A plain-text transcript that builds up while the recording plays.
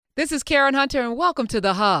This is Karen Hunter, and welcome to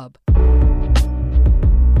The Hub.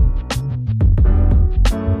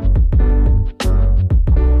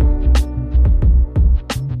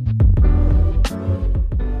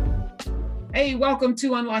 Hey, welcome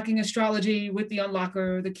to Unlocking Astrology with the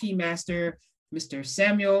Unlocker, the Key Master, Mr.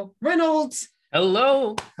 Samuel Reynolds.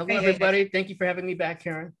 Hello, everybody. Thank you for having me back,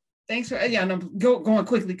 Karen. Thanks for, and I'm going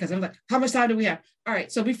quickly because I'm like, how much time do we have? All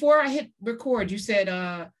right, so before I hit record, you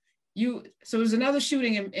said so there's another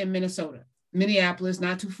shooting in Minnesota, Minneapolis,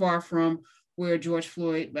 not too far from where George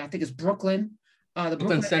Floyd, I think it's Brooklyn, the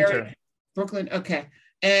Brooklyn Center. Area. Brooklyn, okay.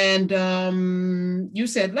 And you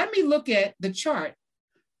said, let me look at the chart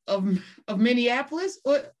of Minneapolis.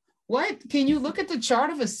 What? Can you look at the chart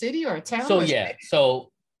of a city or a town? So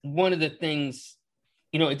one of the things,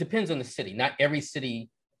 it depends on the city. Not every city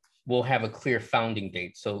will have a clear founding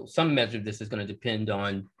date. So some measure of this is going to depend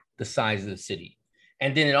on the size of the city.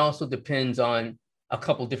 And then it also depends on a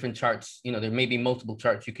couple different charts. There may be multiple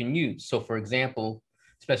charts you can use. So for example,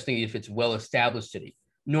 especially if it's a well-established city,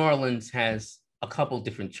 New Orleans has a couple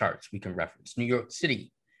different charts we can reference. New York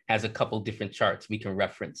City has a couple different charts we can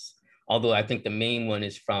reference. Although I think the main one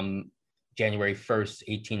is from January 1st,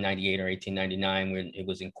 1898 or 1899, when it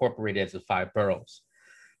was incorporated as the 5 boroughs.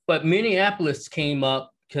 But Minneapolis came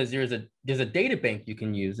up because there's a data bank you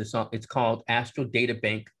can use. It's called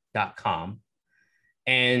astrodatabank.com.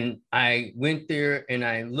 And I went there and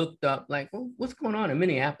I looked up like, what's going on in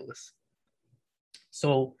Minneapolis?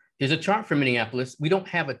 So there's a chart for Minneapolis. We don't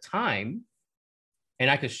have a time, and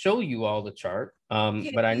I could show you all the chart,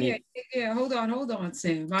 but I need... Yeah, hold on,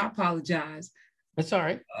 Sam. I apologize. That's all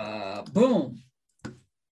right. Boom.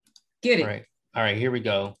 Get it. All right, here we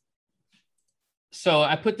go. So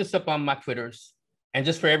I put this up on my Twitters. And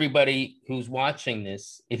just for everybody who's watching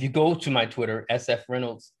this, if you go to my Twitter, SF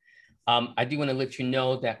Reynolds, I do want to let you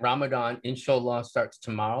know that Ramadan, inshallah, starts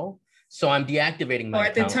tomorrow. So I'm deactivating my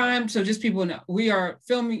account. The time, so just people know, we are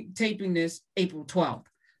taping this April 12th.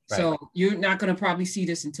 Right. So you're not going to probably see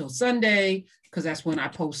this until Sunday, because that's when I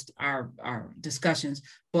post our discussions.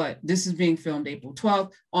 But this is being filmed April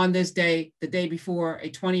 12th. On this day, the day before, a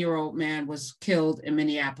 20-year-old man was killed in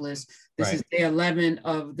Minneapolis. This is day 11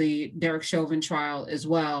 of the Derek Chauvin trial as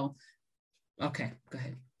well. Okay, go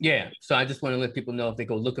ahead. Yeah, so I just want to let people know if they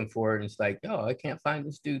go looking for it, and it's like, oh, I can't find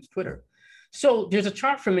this dude's Twitter. So there's a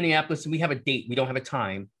chart for Minneapolis, and we have a date. We don't have a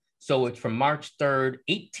time. So it's from March 3rd,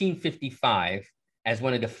 1855, as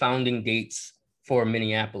one of the founding dates for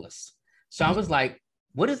Minneapolis. So I was like,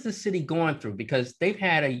 what is the city going through? Because they've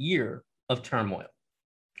had a year of turmoil,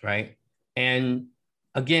 right? And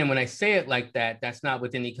again, when I say it like that, that's not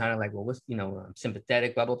with any kind of like, well, what's, I'm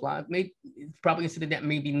sympathetic, blah, blah, blah. It's probably a city that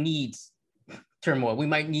maybe needs turmoil. We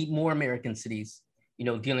might need more American cities,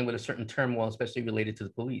 dealing with a certain turmoil, especially related to the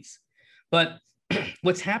police. But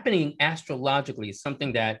what's happening astrologically is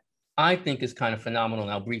something that I think is kind of phenomenal,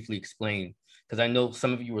 and I'll briefly explain, because I know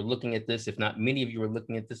some of you are looking at this, if not many of you are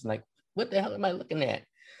looking at this and like, what the hell am I looking at?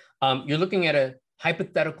 You're looking at a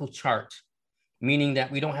hypothetical chart, meaning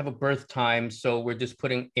that we don't have a birth time. So we're just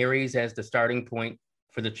putting Aries as the starting point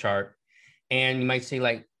for the chart. And you might say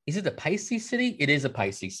like, is it a Pisces city? It is a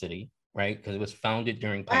Pisces city, right? Because it was founded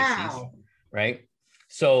during Pisces, right?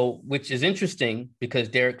 So, which is interesting because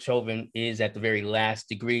Derek Chauvin is at the very last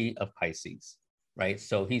degree of Pisces, right?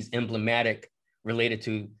 So he's emblematic related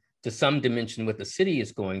to some dimension what the city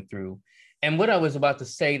is going through. And what I was about to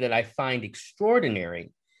say that I find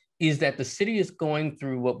extraordinary is that the city is going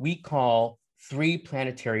through what we call 3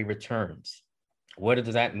 planetary returns. What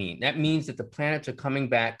does that mean? That means that the planets are coming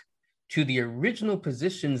back to the original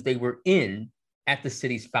positions they were in at the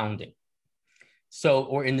city's founding. So,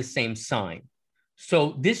 or in the same sign.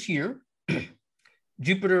 So this year,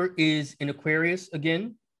 Jupiter is in Aquarius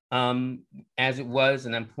again, as it was,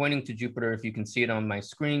 and I'm pointing to Jupiter if you can see it on my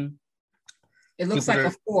screen. It looks Jupiter,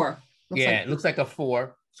 like a 4. It looks like a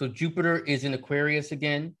 4. So Jupiter is in Aquarius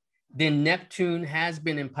again. Then Neptune has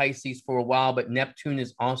been in Pisces for a while, but Neptune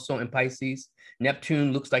is also in Pisces.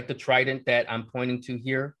 Neptune looks like the trident that I'm pointing to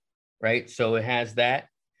here, right? So it has that.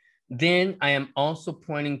 Then I am also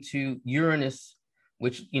pointing to Uranus,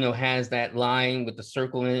 which, has that line with the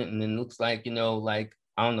circle in it, and then looks like, like,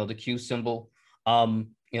 I don't know, the Q symbol, no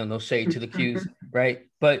shade to the Qs, right?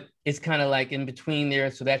 But it's kind of like in between there.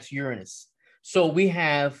 So that's Uranus. So we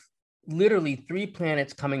have literally 3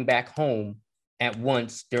 planets coming back home at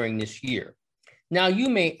once during this year. Now you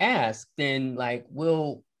may ask then like,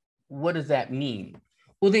 well, what does that mean?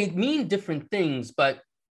 Well, they mean different things, but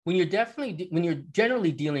when you're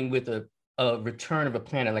generally dealing with a return of a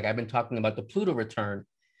planet, like I've been talking about the Pluto return,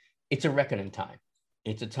 it's a reckoning time.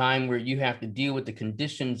 It's a time where you have to deal with the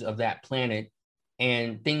conditions of that planet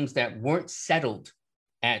and things that weren't settled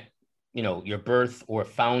at, your birth or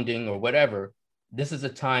founding or whatever, this is a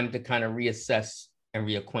time to kind of reassess and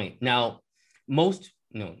reacquaint. Now,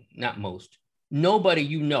 not most,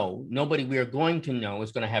 nobody nobody we are going to know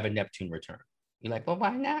is going to have a Neptune return. You're like, well,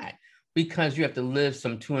 why not? Because you have to live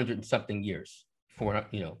some 200 and something years for,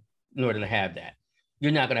 in order to have that.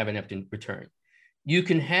 You're not going to have a Neptune return. You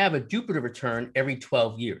can have a Jupiter return every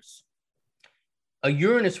 12 years. A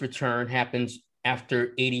Uranus return happens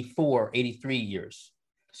after 84, 83 years.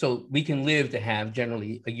 So we can live to have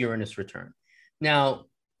generally a Uranus return. Now,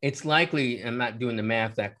 it's likely, I'm not doing the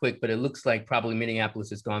math that quick, but it looks like probably Minneapolis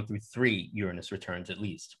has gone through 3 Uranus returns at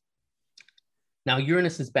least. Now,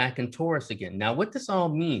 Uranus is back in Taurus again. Now, what this all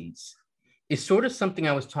means is sort of something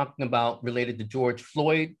I was talking about related to George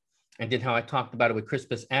Floyd, and then how I talked about it with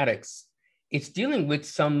Crispus Attucks. It's dealing with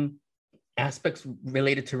some aspects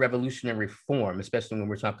related to revolutionary reform, especially when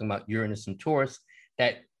we're talking about Uranus and Taurus,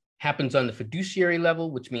 that happens on the fiduciary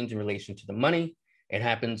level, which means in relation to the money. It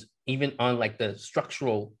happens even on like the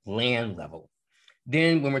structural land level.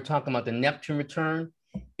 Then when we're talking about the Neptune return,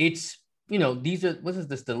 it's, these are, what is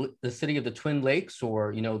this, the city of the Twin Lakes,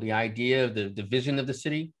 or, the idea of the division of the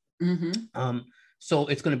city. Mm-hmm. So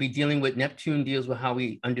it's going to be dealing with, Neptune deals with how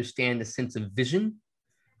we understand the sense of vision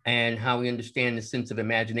and how we understand the sense of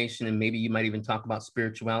imagination. And maybe you might even talk about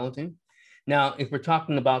spirituality. Now, if we're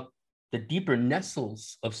talking about the deeper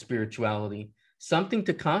nestles of spirituality, something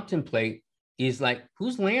to contemplate is like,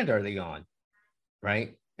 whose land are they on,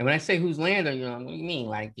 right? And when I say whose land are you on, what do you mean?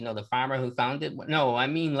 Like, the farmer who found it? No, I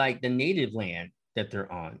mean like the native land that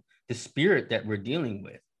they're on, the spirit that we're dealing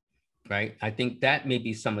with, right? I think that may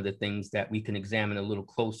be some of the things that we can examine a little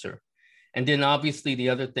closer. And then obviously the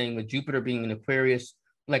other thing with Jupiter being in Aquarius,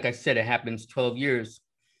 like I said, it happens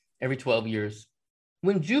every 12 years.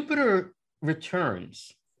 When Jupiter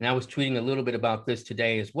returns, and I was tweeting a little bit about this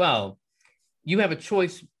today as well, you have a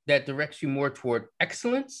choice that directs you more toward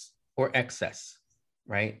excellence or excess,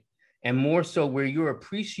 right? And more so where you're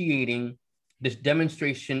appreciating this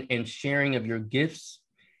demonstration and sharing of your gifts.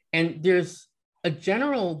 And there's a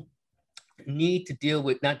general need to deal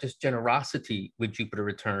with not just generosity with Jupiter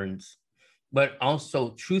returns, but also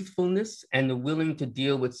truthfulness and the willing to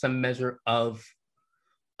deal with some measure of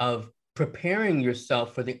preparing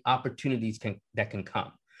yourself for the opportunities that can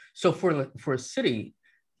come. So for a city,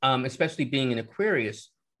 especially being in Aquarius,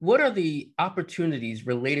 what are the opportunities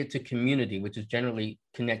related to community, which is generally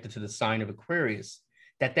connected to the sign of Aquarius,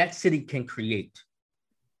 that city can create?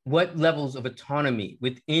 What levels of autonomy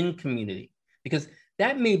within community? Because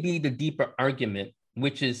that may be the deeper argument,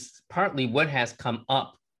 which is partly what has come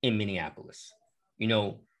up in Minneapolis.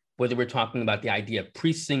 Whether we're talking about the idea of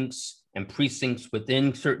precincts and precincts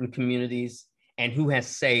within certain communities and who has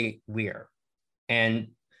say where. And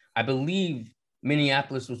I believe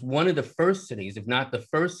Minneapolis was one of the first cities, if not the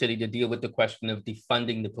first city, to deal with the question of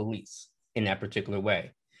defunding the police in that particular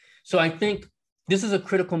way. So I think this is a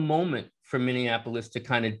critical moment for Minneapolis to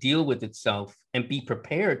kind of deal with itself and be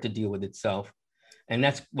prepared to deal with itself. And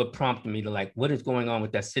that's what prompted me to like, what is going on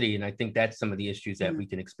with that city? And I think that's some of the issues that we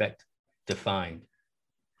can expect to find.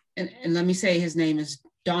 And let me say his name is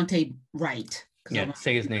Dante Wright. Yeah,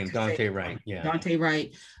 say his name, Dante Wright. Yeah, Dante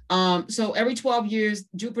Wright. So every 12 years,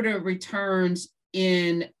 Jupiter returns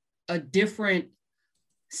in a different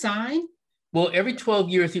sign? Well, every 12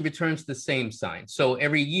 years, he returns to the same sign. So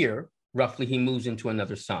every year, roughly, he moves into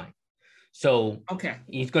another sign. So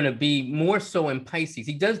he's going to be more so in Pisces.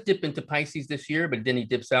 He does dip into Pisces this year, but then he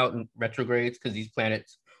dips out in retrogrades because these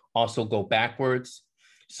planets also go backwards.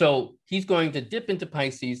 So he's going to dip into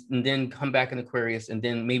Pisces and then come back in Aquarius. And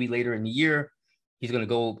then maybe later in the year, he's going to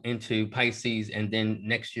go into Pisces. And then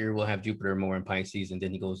next year, we'll have Jupiter more in Pisces. And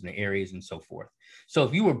then he goes into Aries and so forth. So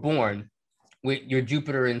if you were born with your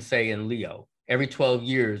Jupiter in, say, in Leo, every 12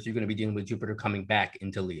 years, you're going to be dealing with Jupiter coming back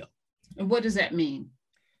into Leo. And what does that mean?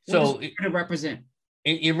 So it represent?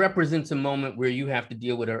 It represents a moment where you have to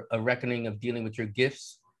deal with a reckoning of dealing with your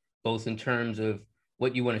gifts, both in terms of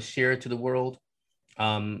what you want to share to the world,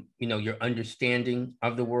 your understanding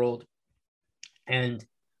of the world. And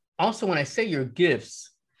also when I say your gifts,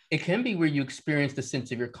 it can be where you experience the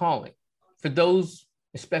sense of your calling. For those,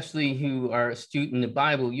 especially who are astute in the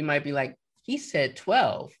Bible, you might be like, he said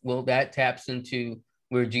 12. Well, that taps into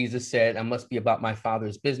where Jesus said, I must be about my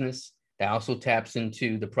Father's business. That also taps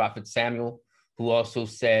into the prophet Samuel, who also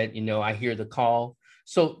said, I hear the call.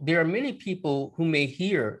 So there are many people who may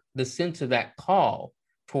hear the sense of that call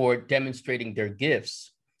toward demonstrating their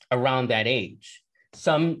gifts around that age.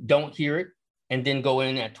 Some don't hear it and then go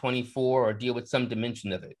in at 24 or deal with some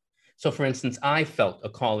dimension of it. So for instance, I felt a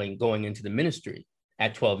calling going into the ministry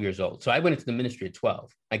at 12 years old. So I went into the ministry at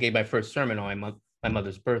 12. I gave my first sermon on my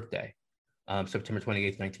mother's birthday, September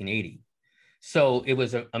 28th, 1980. So it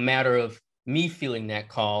was a matter of me feeling that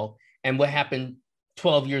call. And what happened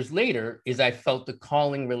 12 years later is I felt the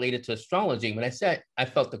calling related to astrology. When I said I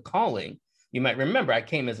felt the calling, you might remember I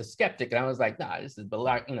came as a skeptic and I was like, nah, this is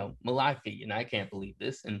malarkey, and I can't believe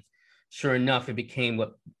this. And sure enough, it became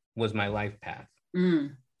what was my life path.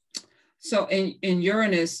 Mm. So in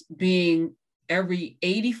Uranus being every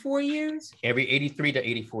 84 years? Every 83 to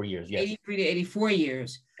 84 years, yes. 83 to 84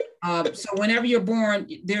 years. So whenever you're born,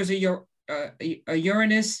 there's a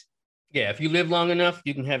Uranus. Yeah, if you live long enough,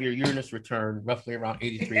 you can have your Uranus return roughly around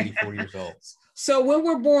 83, 84 years old. So when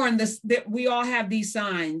we're born, we all have these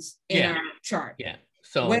signs in our chart. Yeah.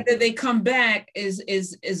 So whether they come back is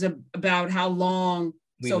about how long.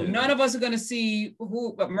 So live. None of us are going to see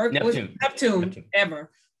Neptune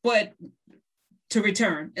ever, but to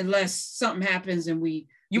return unless something happens and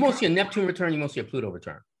you won't see a Neptune return. You won't see a Pluto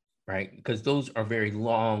return, right? Because those are very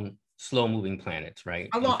long, slow-moving planets, right?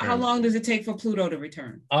 How long does it take for Pluto to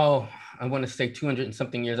return? Oh, I want to say 200 and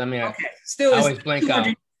something years. I mean, okay, still I always blank out.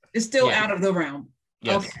 It's still out of the realm.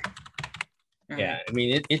 Yes. Okay. Yeah, I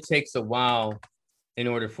mean, it takes a while in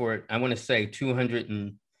order for it. I want to say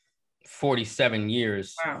 247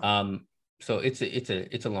 years. Wow. So it's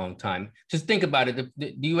a long time. Just think about it.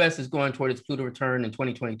 The U.S. is going toward its Pluto return in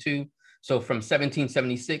 2022. So from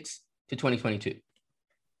 1776 to 2022.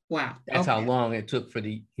 Wow. That's how long it took for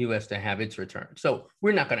the U.S. to have its return. So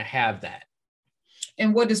we're not going to have that.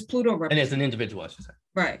 And what does Pluto represent? And as an individual, I should say.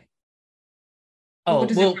 Right. Oh,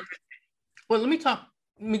 well, let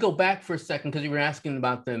me go back for a second because you were asking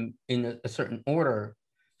about them in a certain order.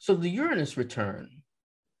 So the Uranus return,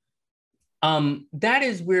 that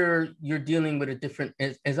is where you're dealing with a different,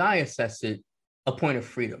 as I assess it, a point of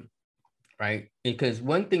freedom, right? Because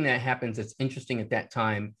one thing that happens that's interesting at that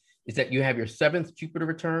time is that you have your 7th Jupiter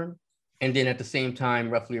return, and then at the same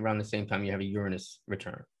time, roughly around the same time, you have a Uranus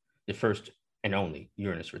return, the first and only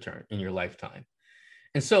Uranus return in your lifetime.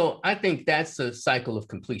 And so I think that's a cycle of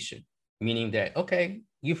completion, meaning that, okay,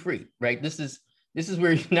 you're free, right? This is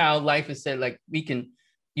where now life is said, like, you can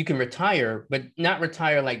retire, but not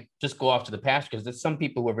retire like just go off to the pasture, because there's some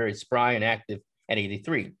people who are very spry and active at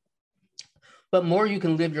 83. But more, you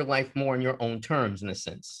can live your life more on your own terms, in a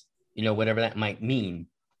sense, whatever that might mean.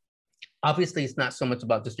 Obviously, it's not so much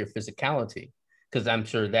about just your physicality, because I'm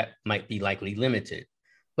sure that might be likely limited.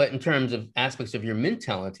 But in terms of aspects of your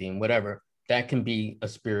mentality and whatever, that can be a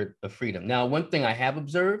spirit of freedom. Now, one thing I have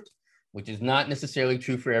observed, which is not necessarily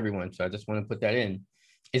true for everyone, so I just want to put that in,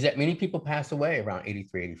 is that many people pass away around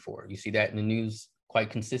 83, 84. You see that in the news quite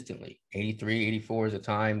consistently. 83, 84 is a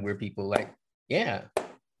time where people like, yeah,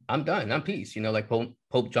 I'm done, I'm peace. Like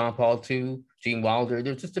Pope John Paul II, Gene Wilder,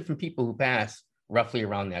 there's just different people who pass roughly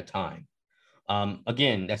around that time.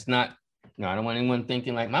 Again, that's not, I don't want anyone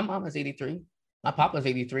thinking like, my mom is 83, my papa's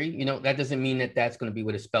 83. That doesn't mean that that's going to be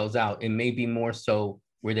what it spells out. It may be more so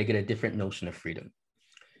where they get a different notion of freedom.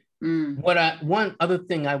 One other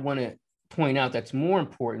thing I want to point out that's more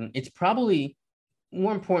important, it's probably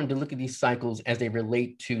more important to look at these cycles as they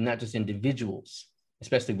relate to not just individuals,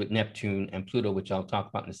 especially with Neptune and Pluto, which I'll talk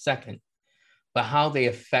about in a second, but how they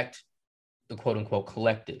affect the quote unquote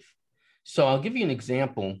collective. So I'll give you an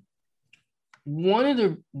example. One of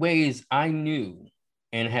the ways I knew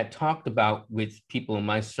and had talked about with people in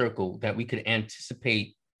my circle that we could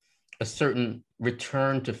anticipate a certain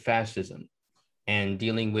return to fascism and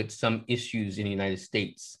dealing with some issues in the United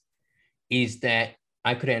States is that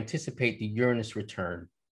I could anticipate the Uranus return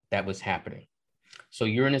that was happening. So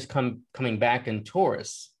Uranus coming back in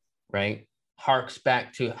Taurus, right, harks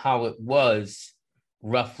back to how it was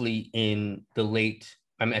roughly in the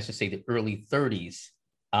the early 30s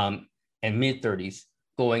and mid 30s,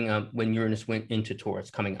 going when Uranus went into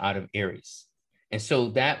Taurus, coming out of Aries. And so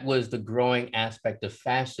that was the growing aspect of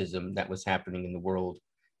fascism that was happening in the world,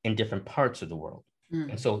 in different parts of the world.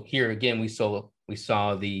 And so here again, we saw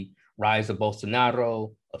the rise of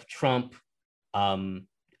Bolsonaro, of Trump,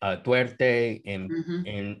 Duerte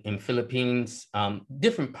in Philippines,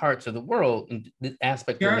 different parts of the world, in the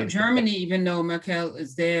aspect. Germany, even though Merkel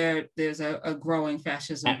is there, there's a growing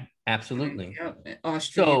fascism. Absolutely.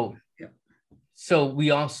 Austria. So we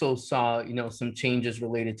also saw, some changes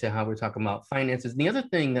related to how we're talking about finances. And the other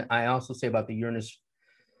thing that I also say about the Uranus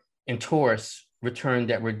and Taurus return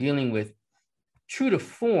that we're dealing with, true to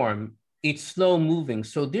form, it's slow moving.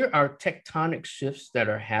 So there are tectonic shifts that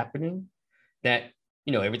are happening that,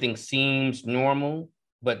 everything seems normal,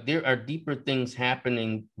 but there are deeper things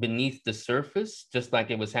happening beneath the surface, just like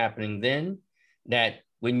it was happening then, that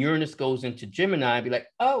when Uranus goes into Gemini, I'd be like,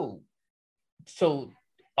 oh, so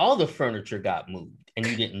all the furniture got moved and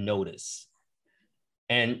you didn't notice.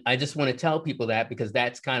 And I just want to tell people that because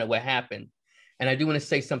that's kind of what happened. And I do want to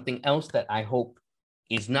say something else that I hope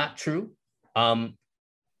is not true. The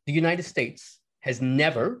United States has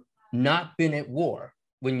never not been at war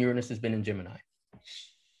when Uranus has been in Gemini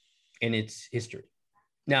in its history.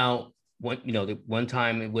 Now, one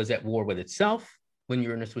time it was at war with itself when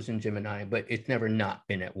Uranus was in Gemini, but it's never not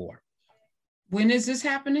been at war. When is this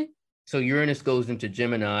happening? So Uranus goes into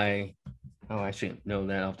Gemini. Oh, I shouldn't know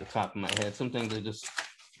that off the top of my head. Some things are just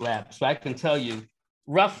lapse. So I can tell you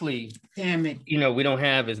roughly. Damn it. We don't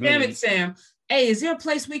have as many. Damn it, Sam. Hey, is there a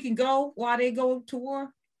place we can go while they go to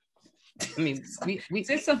war? I mean, is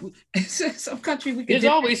there some country we can? There's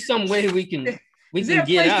always some way we can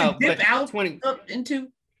get out. Dip out up into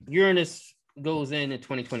Uranus goes in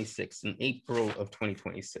 2026, in April of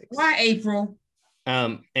 2026. Why April?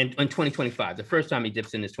 And in 2025, the first time he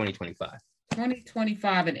dips in is 2025.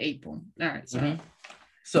 2025 in April. All right.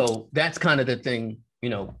 So that's kind of the thing,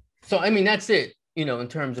 So I mean, that's it. In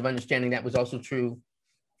terms of understanding, that was also true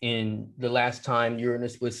in the last time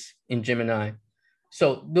Uranus was in Gemini.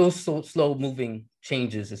 So those slow moving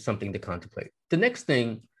changes is something to contemplate. The next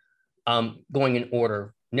thing, going in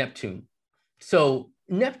order, Neptune. So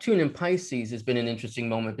Neptune in Pisces has been an interesting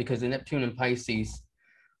moment because the Neptune in Pisces,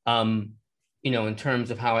 in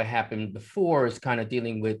terms of how it happened before, is kind of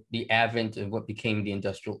dealing with the advent of what became the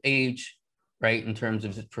industrial age, right? In terms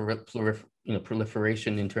of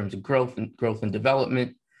proliferation, in terms of growth and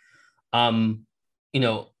development, and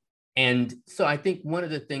so I think one of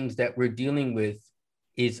the things that we're dealing with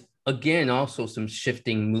is, again, also some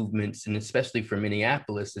shifting movements, and especially for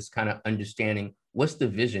Minneapolis, is kind of understanding what's the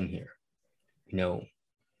vision here.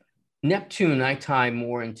 Neptune, I tie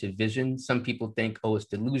more into vision. Some people think, it's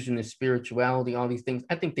delusion, spirituality, all these things.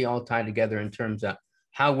 I think they all tie together in terms of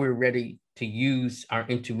how we're ready to use our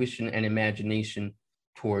intuition and imagination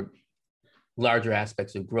toward larger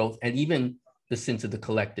aspects of growth, and even the sense of the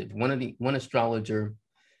collective. One astrologer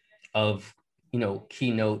of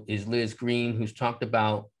keynote is Liz Green, who's talked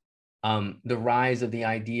about the rise of the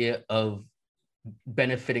idea of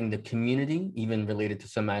benefiting the community, even related to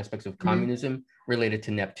some aspects of communism, related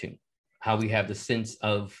to Neptune, how we have the sense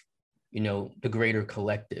of the greater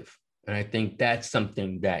collective. And I think that's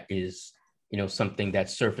something that is something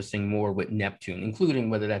that's surfacing more with Neptune, including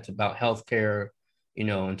whether that's about healthcare,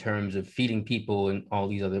 in terms of feeding people and all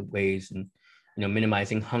these other ways, and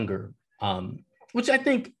minimizing hunger, which I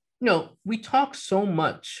think we talk so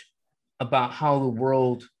much about how the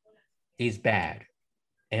world is bad,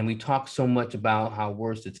 and we talk so much about how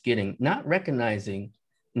worse it's getting, not recognizing,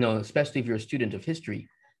 especially if you're a student of history,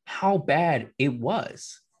 how bad it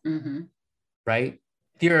was, right?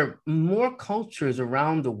 There are more cultures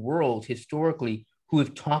around the world historically who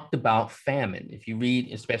have talked about famine. If you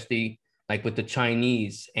read, especially like with the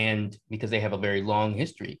Chinese, and because they have a very long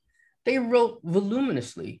history, they wrote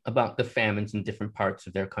voluminously about the famines in different parts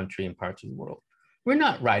of their country and parts of the world. We're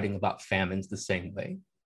not writing about famines the same way,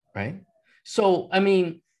 right? So, I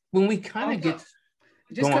mean, when we kind of get...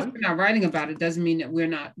 Just because we're not writing about it doesn't mean that we're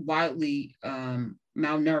not wildly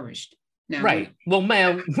malnourished. Now, right. Well,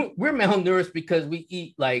 we're malnourished because we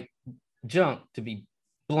eat like junk, to be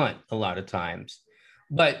blunt, a lot of times.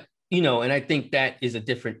 But, and I think that is a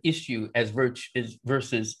different issue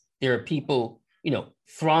versus there are people,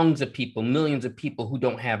 throngs of people, millions of people who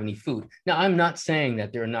don't have any food. Now, I'm not saying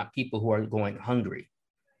that there are not people who are going hungry,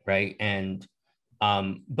 right? And,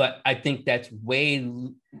 but I think that's way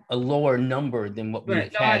a lower number than what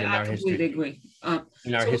we've had in our history. I completely agree.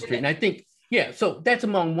 In our history. And I think, so that's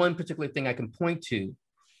among one particular thing I can point to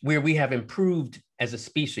where we have improved as a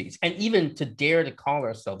species, and even to dare to call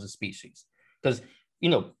ourselves a species. Because,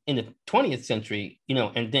 in the 20th century,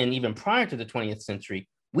 and then even prior to the 20th century,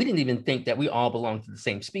 we didn't even think that we all belonged to the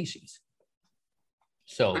same species.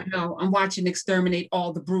 So I know, I'm watching Exterminate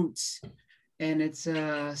All the Brutes, and it's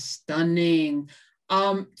stunning.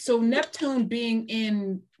 So Neptune being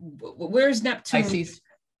in, where's Neptune? Pisces.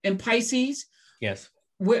 In Pisces? Yes.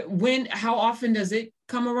 How often does it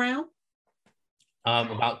come around?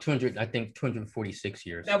 About 246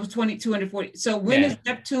 years. That was 240. So when is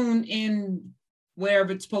Neptune in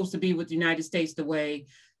wherever it's supposed to be with the United States, the way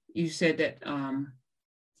you said that?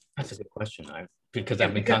 That's a good question. Because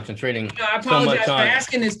I've been concentrating. I apologize for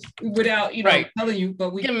asking this without, telling you,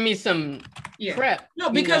 but giving me some prep.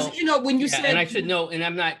 No, because when you said, and I should know, and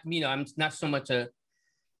I'm not, I'm not so much a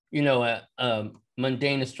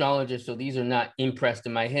mundane astrologer, so these are not impressed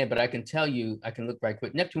in my head, but I can tell you, I can look right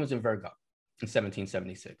quick. Neptune was in Virgo in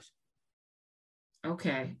 1776.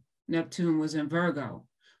 Okay, Neptune was in Virgo.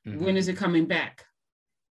 When is it coming back?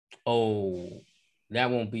 Oh, that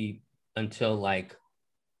won't be until like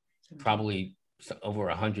probably over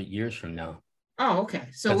 100 years from now. Oh, okay.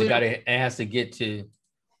 So Because it has to get to,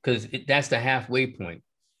 because that's the halfway point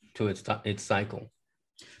to its cycle.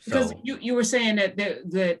 Because so, you were saying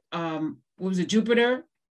that what was it, Jupiter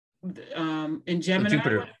in Gemini?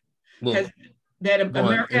 Jupiter. Well, that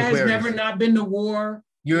America has never not been to war.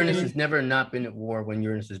 Uranus has never not been at war when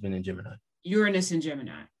Uranus has been in Gemini. Uranus in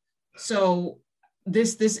Gemini. So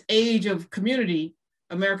this age of community,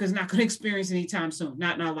 America is not going to experience anytime soon,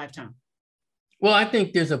 not in our lifetime. Well, I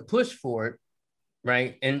think there's a push for it,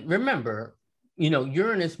 right? And remember,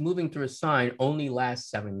 Uranus moving through a sign only lasts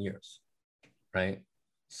 7 years, right?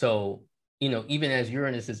 So, even as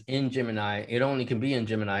Uranus is in Gemini, it only can be in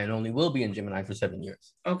Gemini and only will be in Gemini for 7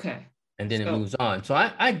 years. Okay. And then it moves on. So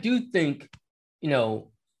I do think,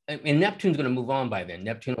 and Neptune's going to move on by then.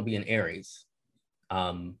 Neptune will be in Aries.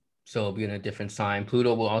 So it'll be in a different sign.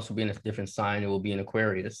 Pluto will also be in a different sign. It will be in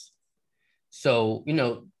Aquarius. So,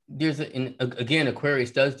 there's again,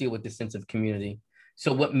 Aquarius does deal with the sense of community.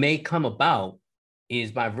 So what may come about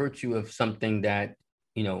is by virtue of something that,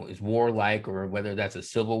 is warlike, or whether that's a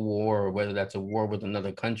civil war or whether that's a war with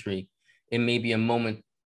another country, it may be a moment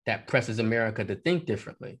that presses America to think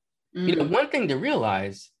differently. One thing to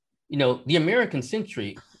realize, the American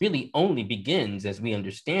century really only begins, as we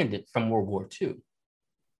understand it, from World War II,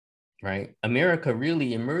 right? America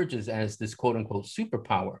really emerges as this quote unquote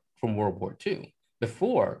superpower from World War II.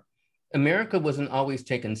 Before, America wasn't always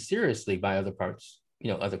taken seriously by other parts,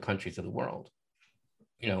 other countries of the world.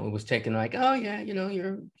 It was taken like, oh yeah,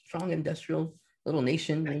 you're a strong industrial little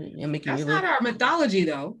nation. You're making That's not our mythology,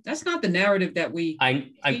 though. That's not the narrative that we.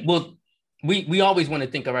 Well, we always want to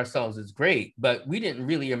think of ourselves as great, but we didn't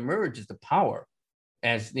really emerge as the power,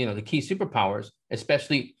 as the key superpowers,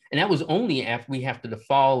 especially, and that was only after the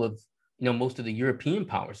fall of most of the European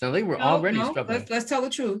powers. Now they were already struggling. Let's tell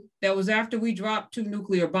the truth. That was after we dropped 2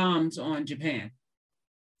 nuclear bombs on Japan.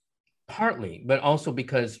 Partly, but also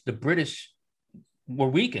because the British were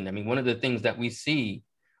weakened. I mean, one of the things that we see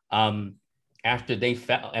after they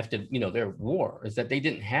fell, after their war, is that they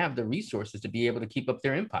didn't have the resources to be able to keep up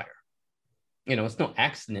their empire. It's no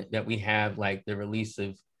accident that we have like the release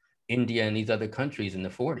of India and these other countries in the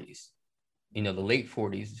 40s, the late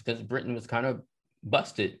 40s, because Britain was kind of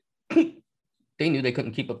busted. They knew they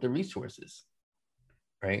couldn't keep up the resources,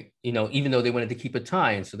 right? Even though they wanted to keep a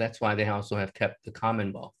tie. And so that's why they also have kept the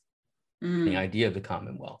Commonwealth, the idea of the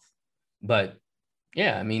Commonwealth. But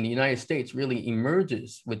yeah, I mean, the United States really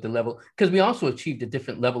emerges with the level, because we also achieved a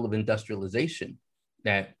different level of industrialization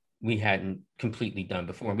that we hadn't completely done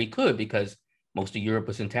before. We could, because most of Europe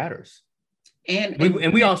was in tatters. And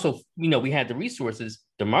we also, we had the resources,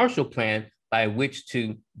 the Marshall Plan, by which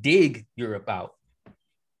to dig Europe out.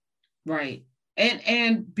 Right.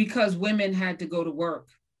 And because women had to go to work,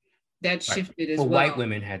 that shifted as well. White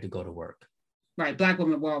women had to go to work. Right. Black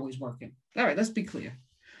women were always working. All right, let's be clear.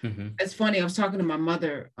 Mm-hmm. It's funny. I was talking to my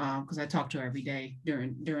mother because I talk to her every day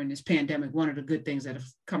during this pandemic. One of the good things that have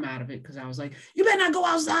come out of it, because I was like, you better not go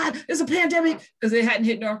outside. It's a pandemic, because they hadn't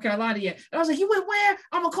hit North Carolina yet. And I was like, you went where?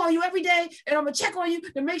 I'm going to call you every day and I'm going to check on you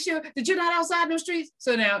to make sure that you're not outside in the streets.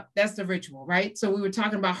 So now that's the ritual, right? So we were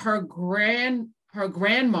talking about her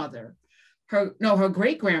grandmother, her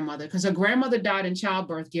great grandmother, because her grandmother died in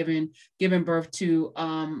childbirth, giving birth to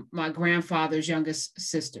my grandfather's youngest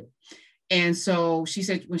sister. And so she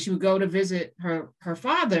said when she would go to visit her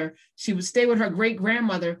father, she would stay with her great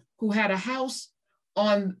grandmother, who had a house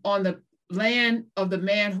on the land of the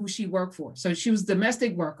man who she worked for. So she was a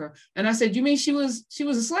domestic worker. And I said, you mean she was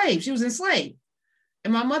a slave? She was enslaved.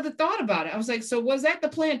 And my mother thought about it. I was like, so was that the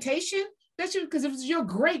plantation? Because it was your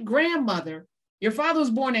great grandmother. Your father was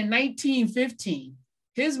born in 1915.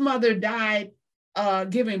 His mother died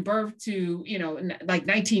giving birth to, like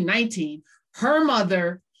 1919. Her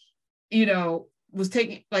mother, was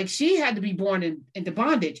taking, like, she had to be born into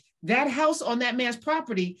bondage. That house on that man's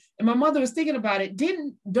property, and my mother was thinking about it,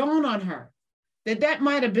 didn't dawn on her that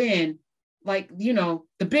might have been like,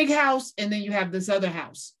 the big house, and then you have this other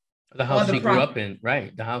house. The house he grew up in,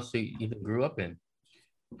 right? The house he even grew up in,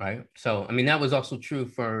 right? So, I mean, that was also true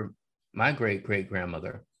for my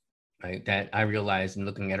great-great-grandmother, right? That I realized in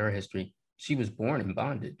looking at her history, she was born in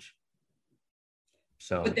bondage.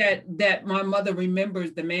 So, but that my mother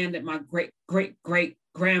remembers the man that my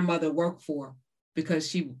great-great-great-grandmother worked for, because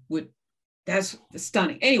she would, that's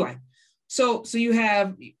stunning. Anyway, so you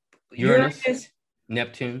have Uranus,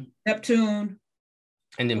 Neptune,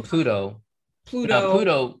 and then Pluto. Now,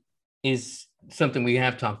 Pluto is something we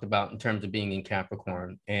have talked about in terms of being in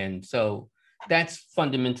Capricorn. And so that's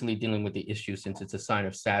fundamentally dealing with the issue, since it's a sign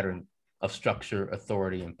of Saturn, of structure,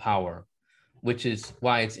 authority, and power, which is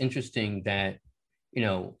why it's interesting that,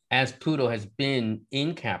 as Pluto has been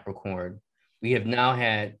in Capricorn, we have now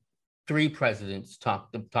had 3 presidents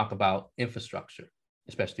talk about infrastructure,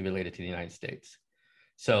 especially related to the United States.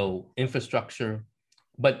 So infrastructure,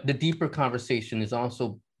 but the deeper conversation has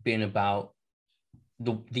also been about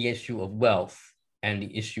the issue of wealth and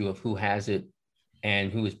the issue of who has it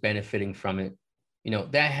and who is benefiting from it.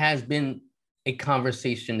 That has been a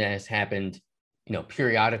conversation that has happened,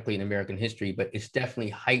 periodically in American history, but it's definitely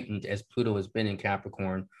heightened as Pluto has been in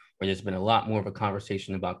Capricorn, where there's been a lot more of a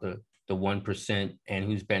conversation about the 1% and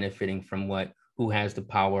who's benefiting from what, who has the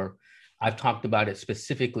power. I've talked about it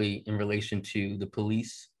specifically in relation to the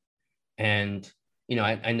police. And,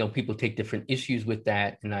 I know people take different issues with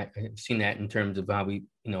that. And I've seen that in terms of how we,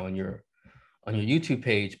 on your YouTube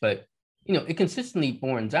page, but, it consistently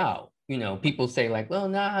borns out. People say like, well,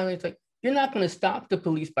 nah, it's like, you're not going to stop the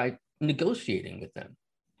police by negotiating with them,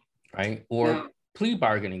 right? Or plea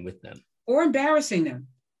bargaining with them. Or embarrassing them.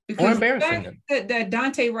 Because that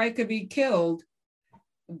Dante Wright could be killed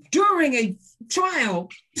during a trial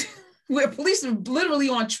where police are literally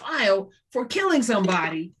on trial for killing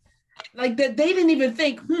somebody, like that, they didn't even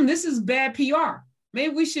think, this is bad PR.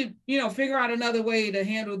 Maybe we should, figure out another way to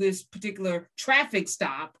handle this particular traffic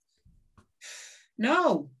stop.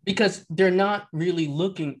 No. Because they're not really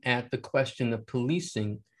looking at the question of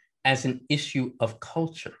policing as an issue of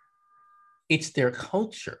culture. It's their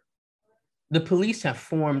culture. The police have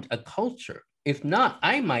formed a culture, if not,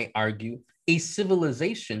 I might argue, a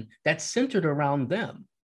civilization that's centered around them.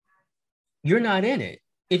 You're not in it.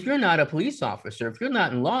 If you're not a police officer, if you're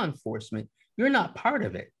not in law enforcement, you're not part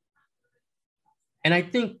of it. And I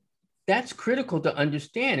think that's critical to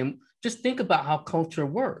understand. And just think about how culture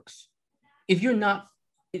works. If you're not,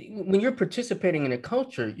 when you're participating in a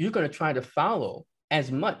culture, you're going to try to follow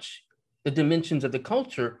as much the dimensions of the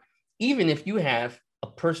culture, even if you have a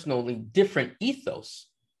personally different ethos.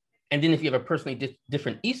 And then if you have a personally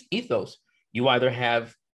different ethos, you either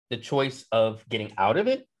have the choice of getting out of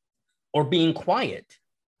it or being quiet,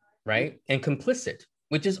 right? And complicit,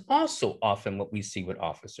 which is also often what we see with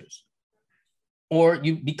officers. Or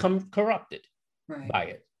you become corrupted by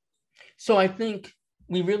it. So I think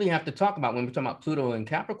we really have to talk about, when we're talking about Pluto and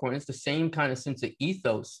Capricorn, it's the same kind of sense of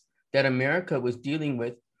ethos that America was dealing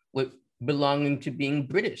with belonging to being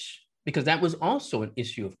British, because that was also an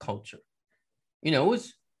issue of culture. It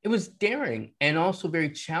was daring and also very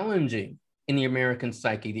challenging in the American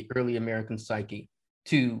psyche, the early American psyche,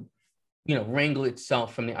 to, wrangle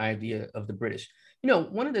itself from the idea of the British.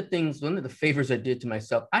 One of the favors I did to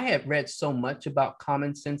myself, I had read so much about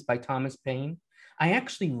Common Sense by Thomas Paine. I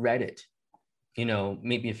actually read it,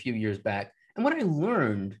 maybe a few years back. And what I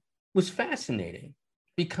learned was fascinating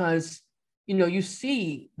because, you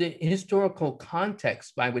see the historical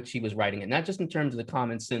context by which he was writing it, not just in terms of the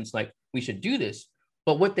common sense, like we should do this,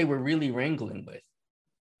 but what they were really wrangling with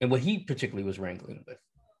and what he particularly was wrangling with,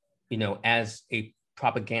 as a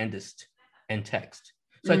propagandist and text.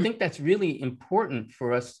 So I think that's really important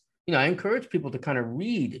for us. I encourage people to kind of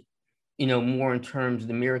read, more in terms of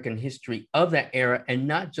the American history of that era and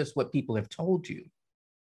not just what people have told you.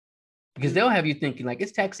 Because they'll have you thinking like,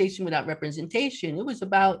 it's taxation without representation. It was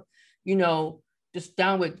about, just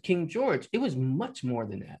down with King George. It was much more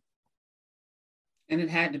than that. And it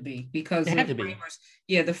had to be, because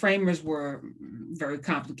the framers were very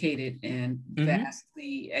complicated and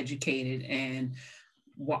vastly educated and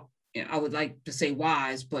what I would like to say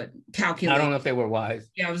wise, but calculated. I don't know if they were wise.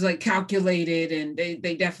 Yeah, it was like calculated, and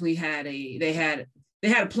they definitely had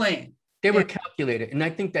a plan. They were calculated, and I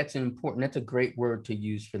think that's important. That's a great word to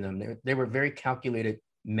use for them. They were very calculated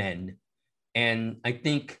men, and I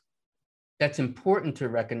think that's important to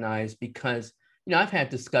recognize because I've had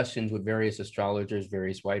discussions with various astrologers,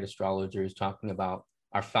 various white astrologers, talking about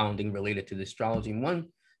our founding related to the astrology. And one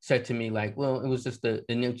said to me like, well, it was just the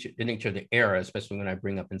nature of the era, especially when I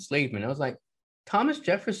bring up enslavement. I was like, Thomas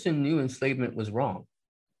Jefferson knew enslavement was wrong,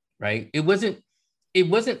 right? It wasn't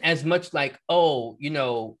as much like,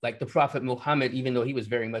 like the Prophet Muhammad, even though he was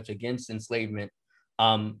very much against enslavement,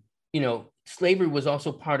 slavery was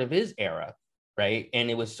also part of his era, right? And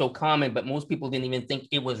it was so common, but most people didn't even think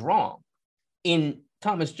it was wrong. In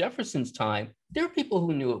Thomas Jefferson's time, there were people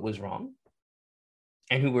who knew it was wrong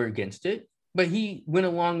and who were against it, but he went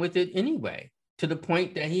along with it anyway, to the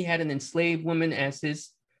point that he had an enslaved woman as his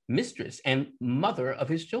mistress and mother of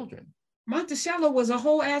his children. Monticello was a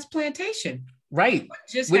whole ass plantation. Right.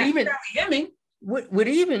 Just Hemming. Would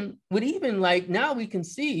even like now we can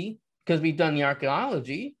see, because we've done the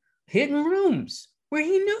archaeology, hidden rooms where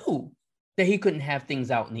he knew that he couldn't have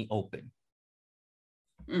things out in the open.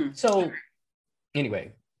 So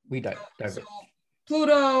anyway, we so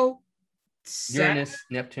Pluto, Uranus,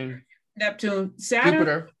 Neptune, Saturn.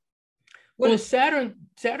 Jupiter. Well,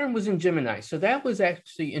 Saturn was in Gemini, so that was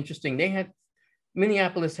actually interesting.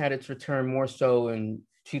 Minneapolis had its return more so in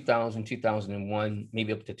 2000, 2001,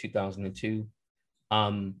 maybe up to 2002.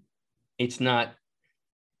 It's not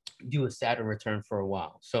due a Saturn return for a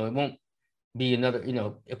while, so it won't be another.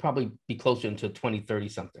 It'll probably be closer into 2030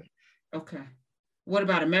 something. Okay. What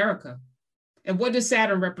about America? And what does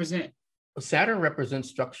Saturn represent? Saturn represents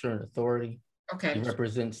structure and authority. Okay. It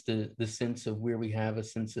represents the sense of where we have a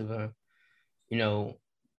sense of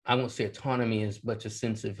I won't say autonomy as much a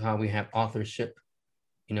sense of how we have authorship,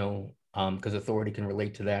 because authority can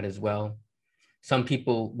relate to that as well. Some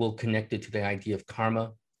people will connect it to the idea of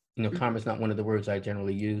karma. Karma is not one of the words I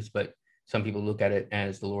generally use, but some people look at it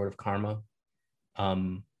as the Lord of karma.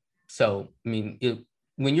 So, I mean,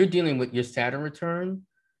 when you're dealing with your Saturn return,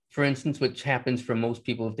 for instance, which happens for most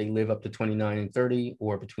people if they live up to 29 and 30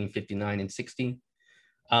 or between 59 and 60,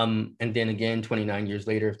 and then again, 29 years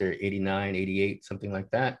later, if they're 89, 88, something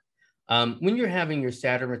like that. When you're having your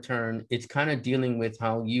Saturn return, it's kind of dealing with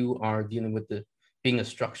how you are dealing with being a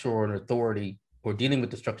structure or an authority, or dealing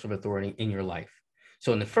with the structure of authority in your life.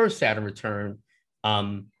 So in the first Saturn return,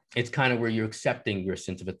 it's kind of where you're accepting your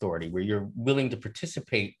sense of authority, where you're willing to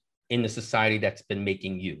participate in the society that's been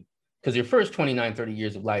making you. Because your first 29, 30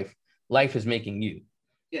 years of life is making you.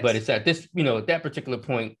 Yes. But it's at this, at that particular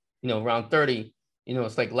point, around 30,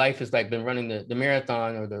 it's like life has like been running the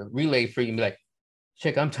marathon or the relay for you and be like,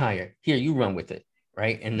 chick, I'm tired. Here, you run with it,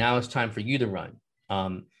 right? And now it's time for you to run.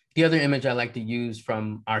 The other image I like to use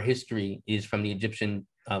from our history is from the Egyptian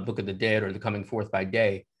Book of the Dead, or the Coming Forth by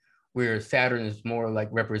Day, where Saturn is more like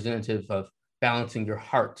representative of balancing your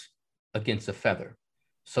heart against a feather.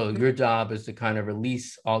 So your job is to kind of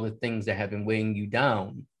release all the things that have been weighing you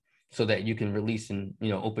down so that you can release and,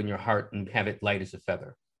 open your heart and have it light as a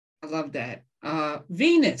feather. I love that.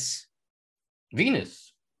 Venus.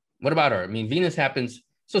 What about her? I mean, Venus happens.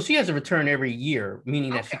 So she has a return every year,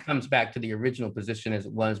 meaning that she comes back to the original position as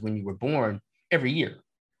it was when you were born every year.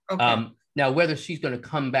 Okay. Now, whether she's going to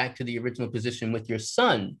come back to the original position with your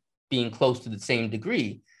sun being close to the same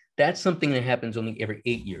degree, that's something that happens only every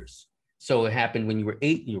 8 years. So it happened when you were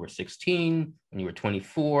 8, you were 16, when you were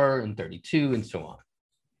 24 and 32, and so on.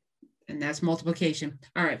 And that's multiplication.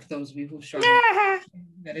 All right, for those of you who are struggling,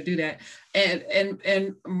 you got to do that.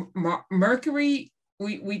 And Mercury,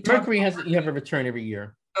 Mercury you have a return every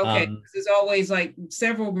year. Okay, there's always like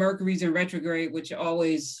several Mercuries in retrograde, which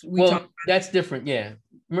always talk about. That's different. Yeah,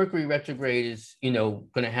 Mercury retrograde is going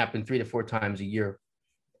to happen 3 to 4 times a year,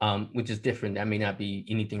 which is different. That may not be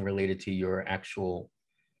anything related to your actual.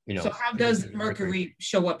 So how does Mercury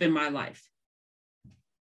show up in my life?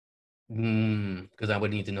 Because I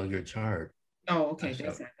would need to know your chart. Oh, okay.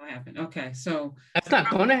 That's not going to happen. Okay, so. That's not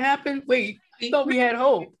going to happen? Wait, I thought we had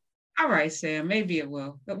hope. All right, Sam, maybe it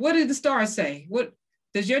will. But what did the stars say? What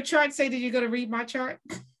does your chart say that you're going to read my chart?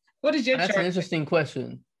 What is your chart? That's an interesting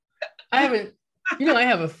question. I haven't, I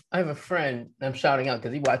have a friend I'm shouting out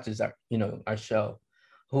because he watches our show,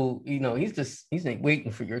 who, he's like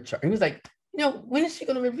waiting for your chart. He was like, when is she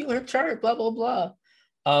going to reveal her chart? Blah, blah, blah.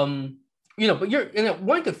 But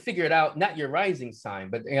one could figure it out, not your rising sign,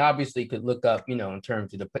 but they obviously could look up, in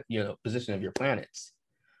terms of the, position of your planets.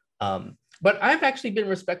 But I've actually been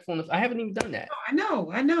respectful enough. I haven't even done that.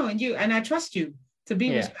 Oh, I know. And I trust you to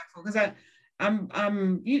be respectful, because I'm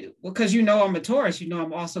I'm a Taurus,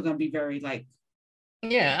 I'm also going to be very like.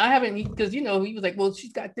 Yeah, I haven't, because, he was like, well,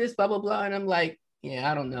 she's got this, blah, blah, blah. And I'm like,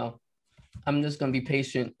 yeah, I don't know. I'm just going to be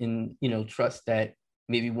patient and, trust that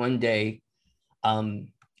maybe one day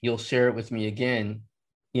you'll share it with me again.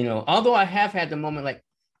 Although I have had the moment like,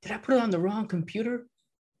 did I put it on the wrong computer?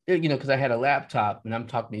 Because I had a laptop and I'm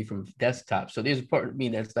talking to you from desktop. So there's a part of me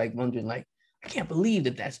that's like wondering, like, I can't believe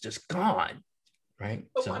that that's just gone. Right.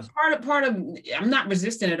 So part of I'm not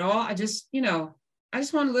resistant at all. I just, I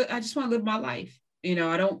just want to live my life. I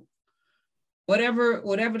don't,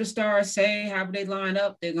 whatever the stars say, however they line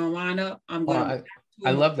up, they're going to line up. I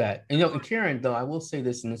love that. And Karen, though, I will say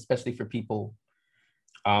this, and especially for people,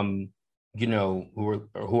 who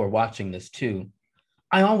are watching this too,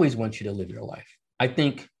 I always want you to live your life. I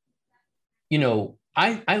think,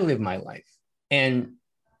 I live my life, and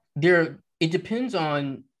it depends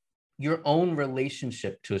on your own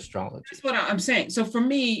relationship to astrology. That's what I'm saying. So for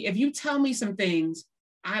me, if you tell me some things,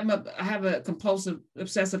 I have a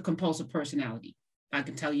obsessive compulsive personality. I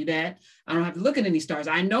can tell you that. I don't have to look at any stars.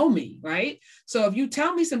 I know me, right? So if you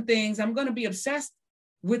tell me some things, I'm going to be obsessed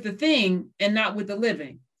with the thing and not with the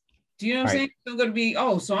living. Do you know what I'm saying? I'm going to be,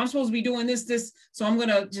 so I'm supposed to be doing this. So I'm going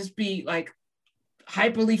to just be like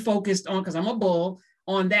hyperly focused on, because I'm a bull,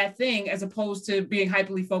 on that thing, as opposed to being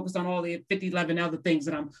hyperly focused on all the 11 other things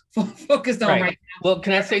that I'm focused on right now. Well,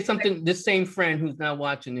 can I say something? This same friend who's not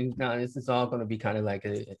watching, this is all going to be kind of like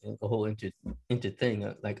a whole into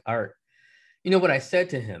thing, like art. You know, what I said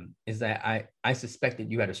to him is that I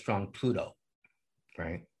suspected you had a strong Pluto,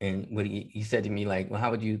 right? And what he said to me, like, well,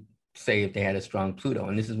 how would you say if they had a strong Pluto?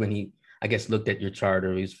 And this is when he, I guess, looked at your chart,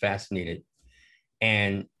 or he was fascinated.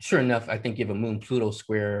 And sure enough, I think you have a Moon Pluto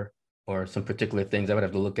square or some particular things. I would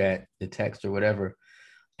have to look at the text or whatever.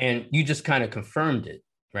 And you just kind of confirmed it,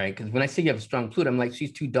 right? Because when I say you have a strong Pluto, I'm like,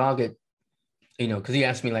 she's too dogged, you know, because he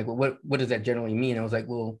asked me like, well, what does that generally mean? I was like,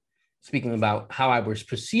 well, speaking about how I was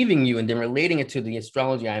perceiving you and then relating it to the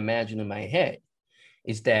astrology I imagine in my head,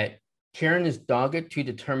 is that Karen is dogged, too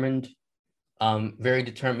determined, very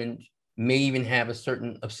determined, may even have a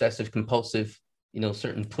certain obsessive compulsive, you know,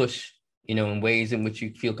 certain push, you know, in ways in which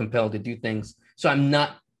you feel compelled to do things. So I'm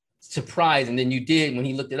not surprised. And then you did, when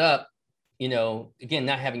he looked it up, you know, again,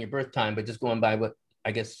 not having your birth time, but just going by what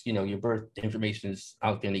I guess, you know, your birth information is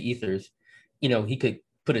out there in the ethers, you know, he could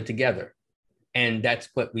put it together. And that's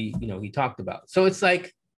what we, you know, he talked about. So it's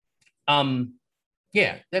like,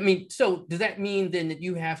 yeah, I mean, so does that mean then that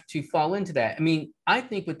you have to fall into that? I mean, I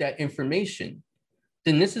think with that information,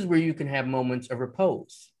 then this is where you can have moments of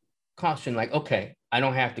repose, caution, like, okay, I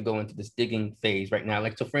don't have to go into this digging phase right now.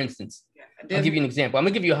 Like, so for instance, I'll give you an example. I'm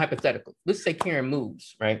gonna give you a hypothetical. Let's say Karen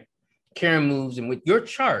moves, right? Karen moves, and with your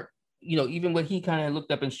chart, you know, even what he kind of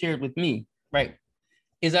looked up and shared with me, right,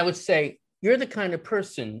 is I would say, you're the kind of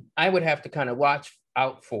person I would have to kind of watch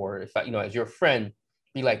out for if I, you know, as your friend,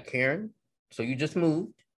 be like, Karen, so you just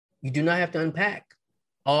moved. You do not have to unpack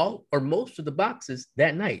all or most of the boxes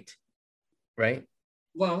that night, right?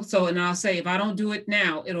 Well, so, and I'll say, if I don't do it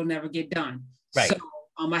now, it'll never get done. Right. So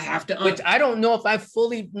I have to. Which I don't know if I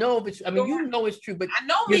fully know if it's, I mean, you know it's true, but I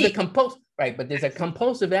know there's right, but there's a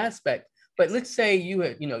compulsive aspect. But let's say you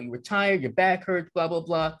had, you know, you were tired, your back hurts, blah, blah,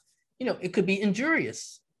 blah. You know, it could be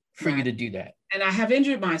injurious for you to do that. And I have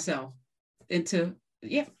injured myself into,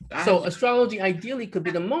 So astrology ideally could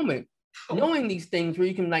be the moment, knowing these things where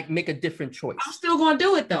you can like make a different choice. I'm still going to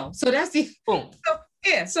do it though. So that's the, boom.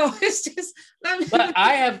 So it's just,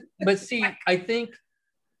 but see, I think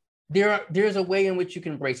there's a way in which you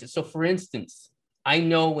can embrace it. So for instance, I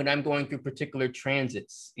know when I'm going through particular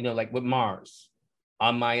transits, you know, like with Mars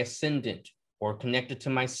on my ascendant or connected to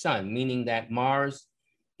my sun, meaning that Mars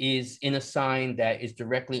is in a sign that is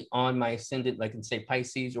directly on my ascendant, like in say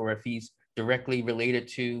Pisces, or if he's directly related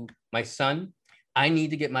to my sun, I need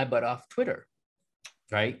to get my butt off Twitter,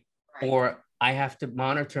 right? Or I have to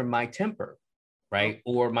monitor my temper, right?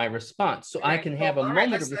 Or my response. So I can have a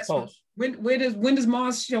moment of repose. When does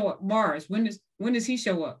Mars show up? When does he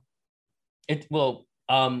show up?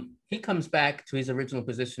 He comes back to his original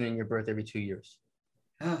position in your birth every 2 years.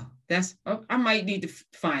 I might need to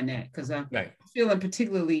find that because I'm feeling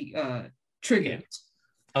particularly triggered.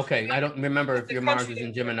 Yeah. Okay, I don't remember if your Mars is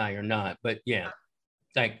in Gemini or not, but yeah,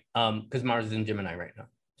 like because Mars is in Gemini right now,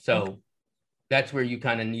 so that's where you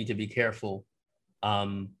kind of need to be careful.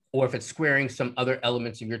 Or if it's squaring some other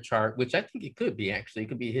elements of your chart, which I think it could be actually, it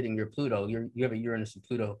could be hitting your Pluto. You have a Uranus and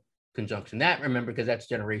Pluto conjunction. That remember because that's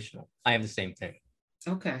generational. I have the same thing.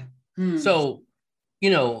 Okay. So,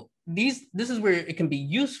 you know. This is where it can be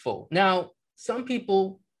useful. Now, some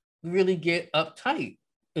people really get uptight,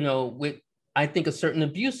 you know, with, I think, a certain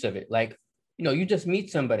abuse of it. Like, you know, you just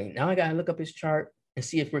meet somebody. Now I got to look up his chart and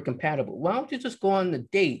see if we're compatible. Why don't you just go on the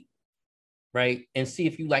date, right? And see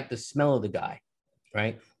if you like the smell of the guy,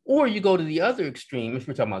 right? Or you go to the other extreme, if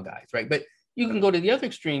we're talking about guys, right? But you can go to the other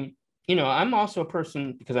extreme. You know, I'm also a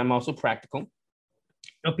person, because I'm also practical, you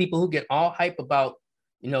know, people who get all hype about,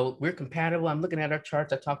 you know, we're compatible. I'm looking at our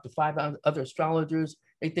charts. I talked to 5 other astrologers.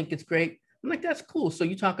 They think it's great. I'm like, that's cool. So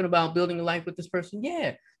you're talking about building a life with this person?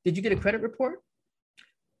 Yeah. Did you get a credit report?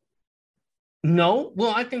 No.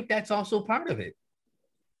 Well, I think that's also part of it,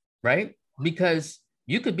 right? Because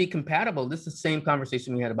you could be compatible. This is the same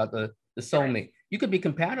conversation we had about the soulmate. You could be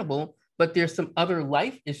compatible, but there's some other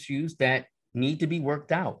life issues that need to be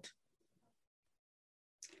worked out.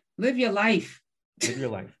 Live your life. Live your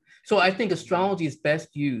life. So I think astrology is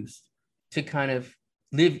best used to kind of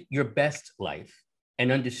live your best life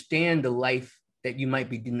and understand the life that you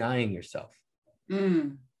might be denying yourself.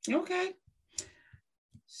 Okay.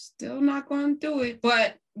 Still not going to do it,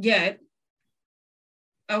 but yeah.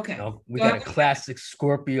 Okay. You know, we got a classic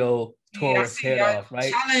Scorpio Taurus head off,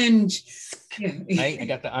 right? Challenge. Right? I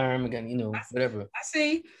got the arm again, you know, whatever. I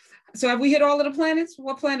see. So have we hit all of the planets?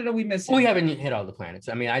 What planet are we missing? We haven't hit all the planets.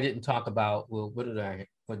 I mean, I didn't talk about, well, what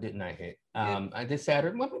didn't I hit? I did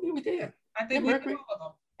Saturn. What maybe we did? I think we Mercury. Did all of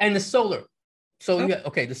them. And the solar. So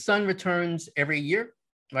the sun returns every year,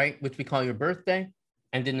 right? Which we call your birthday.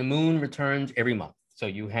 And then the moon returns every month. So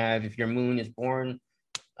you have, if your moon is born,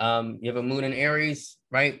 you have a moon in Aries,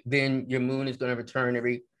 right? Then your moon is going to return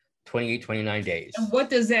every 28, 29 days. And what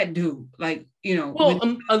does that do? Like,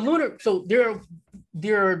 well, a lunar, so there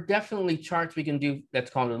are definitely charts we can do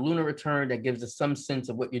that's called a lunar return that gives us some sense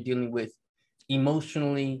of what you're dealing with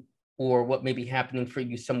emotionally or what may be happening for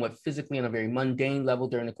you somewhat physically on a very mundane level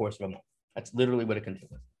during the course of a month. That's literally what it can do.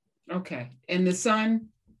 Okay. And the sun?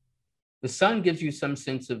 The sun gives you some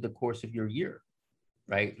sense of the course of your year,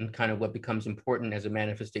 right? And kind of what becomes important as a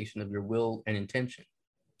manifestation of your will and intention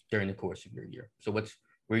during the course of your year. So what's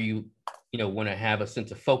where you want to have a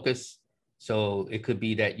sense of focus. So it could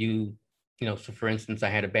be that so for instance, I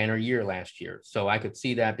had a banner year last year. So I could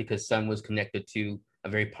see that because sun was connected to a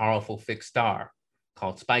very powerful fixed star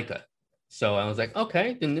called Spica. So I was like,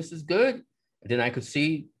 okay, then this is good. Then I could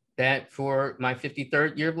see that for my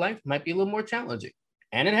 53rd year of life might be a little more challenging.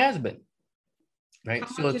 And it has been, right?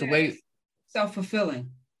 So it's a way. Self-fulfilling.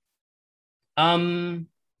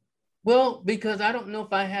 Well, because I don't know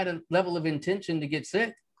if I had a level of intention to get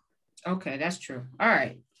sick. Okay, that's true. All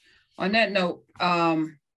right. On that note,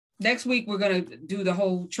 next week we're going to do the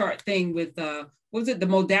whole chart thing with what was it, the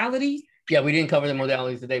modality? Yeah, we didn't cover the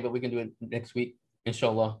modalities today, but we can do it next week,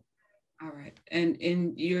 inshallah. All right.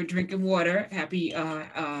 And you're drinking water. Happy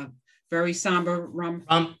very somber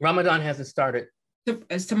Ramadan hasn't started.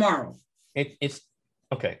 It's tomorrow. It's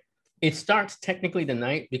okay. It starts technically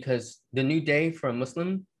tonight because the new day for a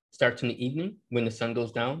Muslim starts in the evening when the sun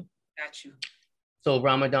goes down. Got you. So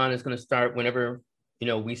Ramadan is going to start whenever,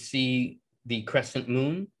 we see the crescent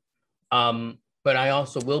moon. But I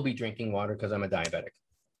also will be drinking water because I'm a diabetic.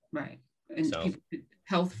 Right. And so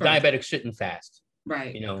health first. Diabetics shouldn't fast.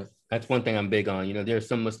 Right. That's one thing I'm big on. There's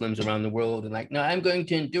some Muslims around the world and like, no, I'm going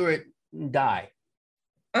to endure it and die.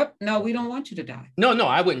 Oh, no, we don't want you to die. No,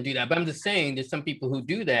 I wouldn't do that. But I'm just saying there's some people who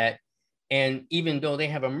do that. And even though they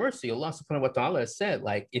have a mercy, Allah subhanahu wa ta'ala has said,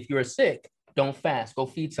 like, if you're sick, don't fast, go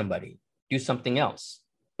feed somebody, do something else.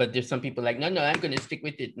 But there's some people like, no, I'm going to stick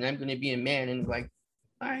with it and I'm going to be a man. And like,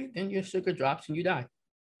 all right, then your sugar drops and you die.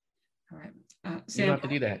 All right. Sam, you don't have to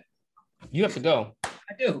do that. You have to go.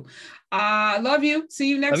 I do. Love you. See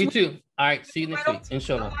you next week. Love you too. All right. See you next week.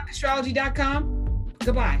 Inshallah. Astrology.com.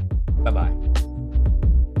 Goodbye. Bye-bye.